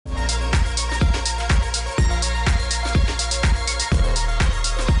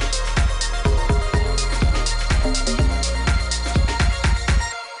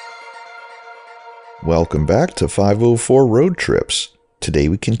Welcome back to 504 Road Trips. Today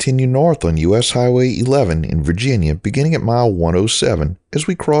we continue north on US Highway 11 in Virginia, beginning at mile 107 as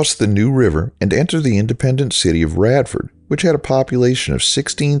we cross the New River and enter the independent city of Radford, which had a population of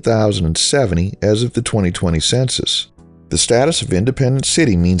 16,070 as of the 2020 census. The status of independent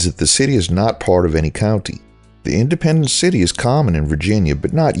city means that the city is not part of any county. The independent city is common in Virginia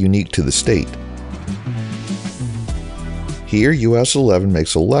but not unique to the state. Here, US-11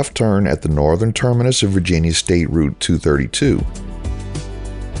 makes a left turn at the northern terminus of Virginia State Route 232.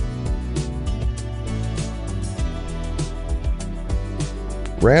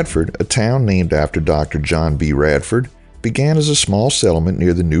 Radford, a town named after Dr. John B. Radford, began as a small settlement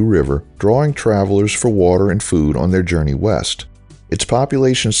near the New River, drawing travelers for water and food on their journey west. Its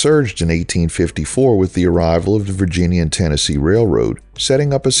population surged in 1854 with the arrival of the Virginia and Tennessee Railroad,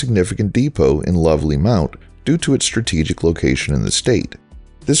 setting up a significant depot in Lovely Mount, due to its strategic location in the state.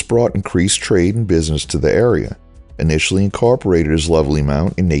 This brought increased trade and business to the area. Initially incorporated as Lovely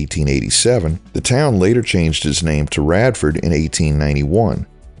Mount in 1887, the town later changed its name to Radford in 1891.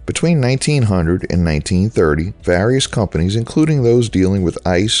 Between 1900 and 1930, various companies, including those dealing with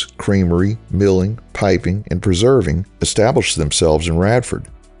ice, creamery, milling, piping, and preserving, established themselves in Radford.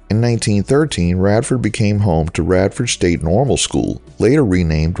 In 1913, Radford became home to Radford State Normal School, later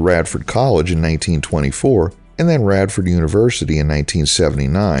renamed Radford College in 1924, and then Radford University in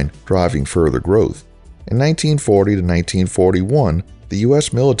 1979, driving further growth. In 1940 to 1941, the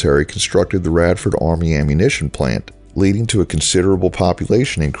U.S. military constructed the Radford Army Ammunition Plant, leading to a considerable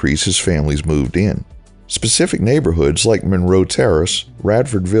population increase as families moved in. Specific neighborhoods like Monroe Terrace,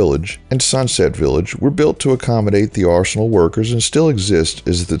 Radford Village, and Sunset Village were built to accommodate the arsenal workers and still exist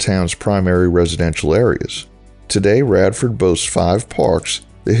as the town's primary residential areas. Today, Radford boasts 5 parks,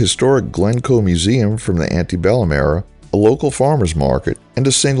 the historic Glencoe Museum from the antebellum era, a local farmers market, and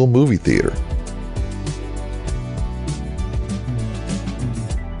a single movie theater.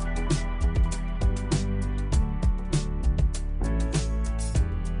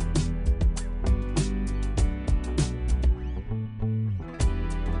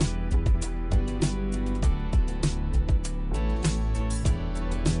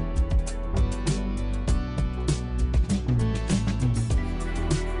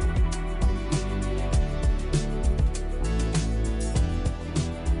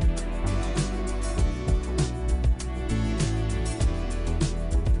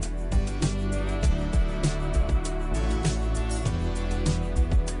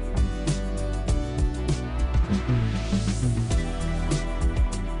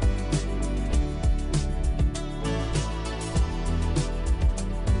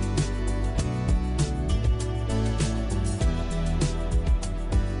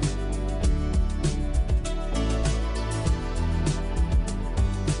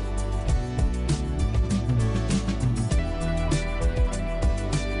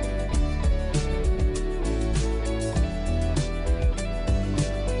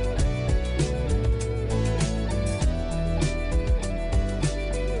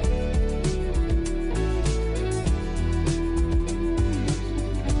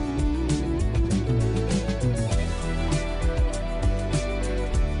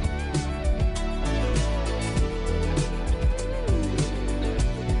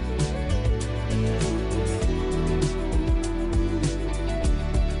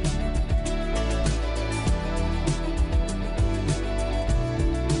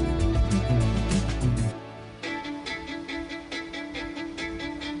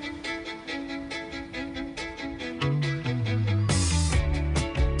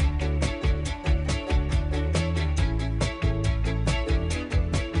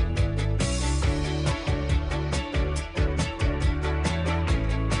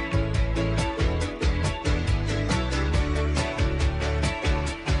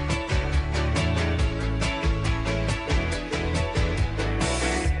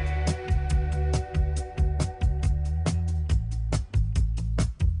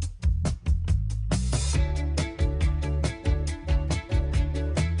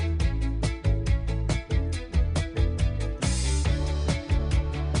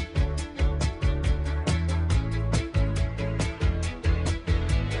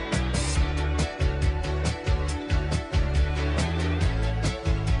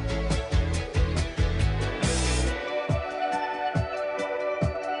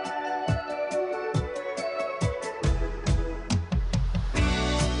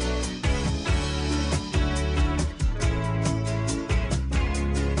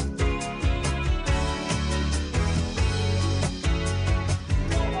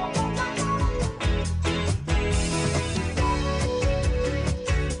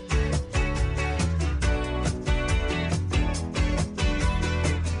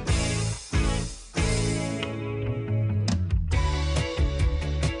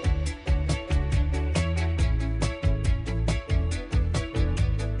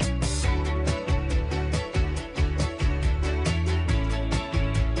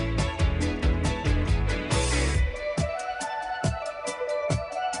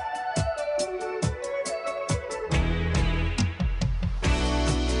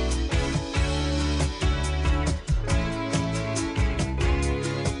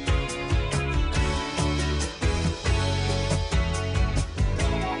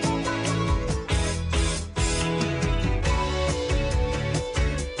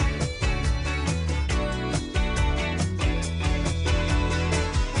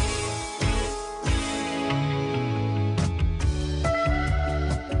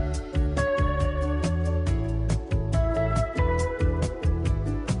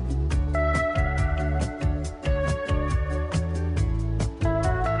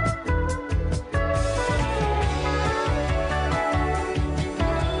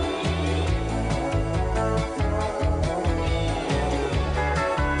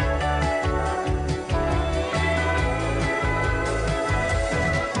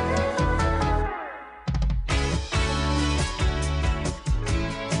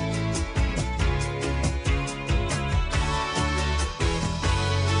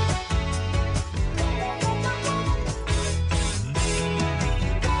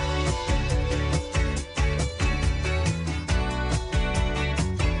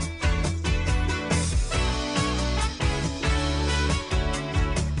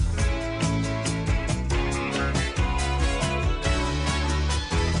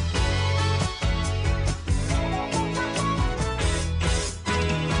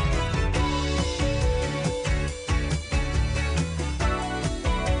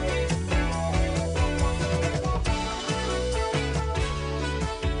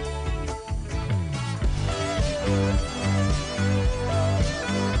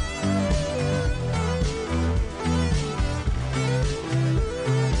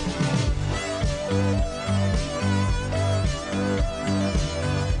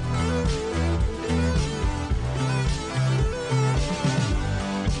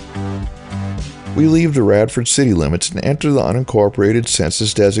 We leave the Radford city limits and enter the unincorporated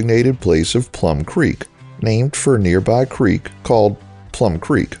census-designated place of Plum Creek, named for a nearby creek called Plum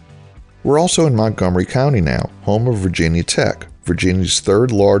Creek. We're also in Montgomery County now, home of Virginia Tech, Virginia's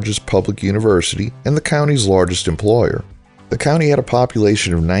third largest public university and the county's largest employer. The county had a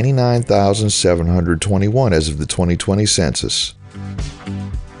population of 99,721 as of the 2020 census.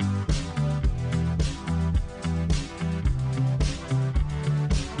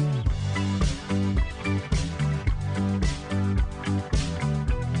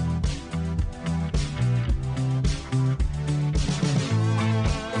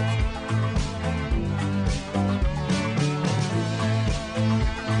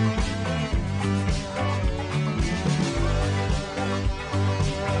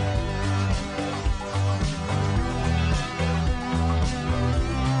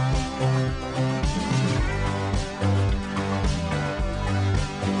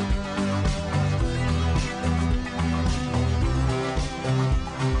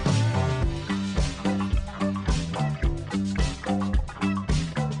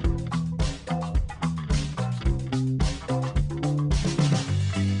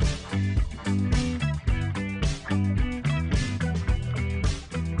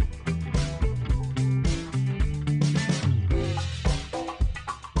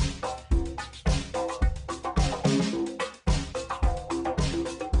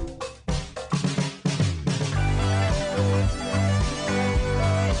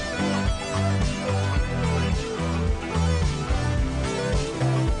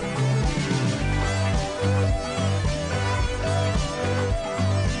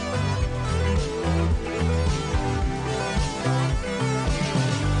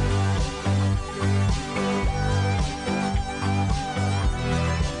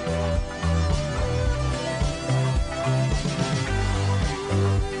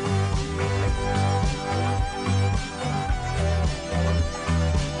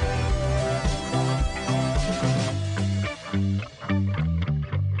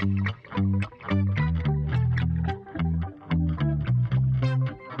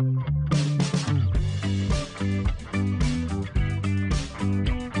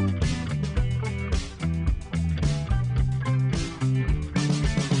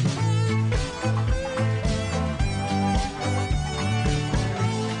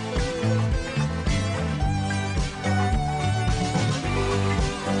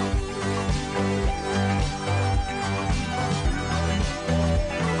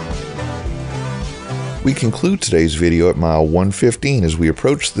 We conclude today's video at mile 115 as we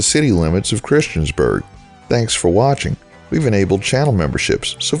approach the city limits of Christiansburg. Thanks for watching. We've enabled channel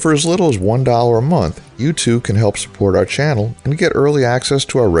memberships, so for as little as $1 a month, you too can help support our channel and get early access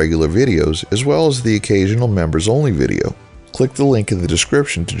to our regular videos as well as the occasional members-only video. Click the link in the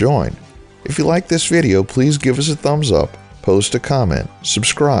description to join. If you like this video, please give us a thumbs up, post a comment,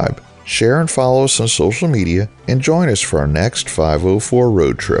 subscribe, share and follow us on social media, and join us for our next 504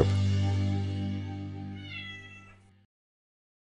 road trip.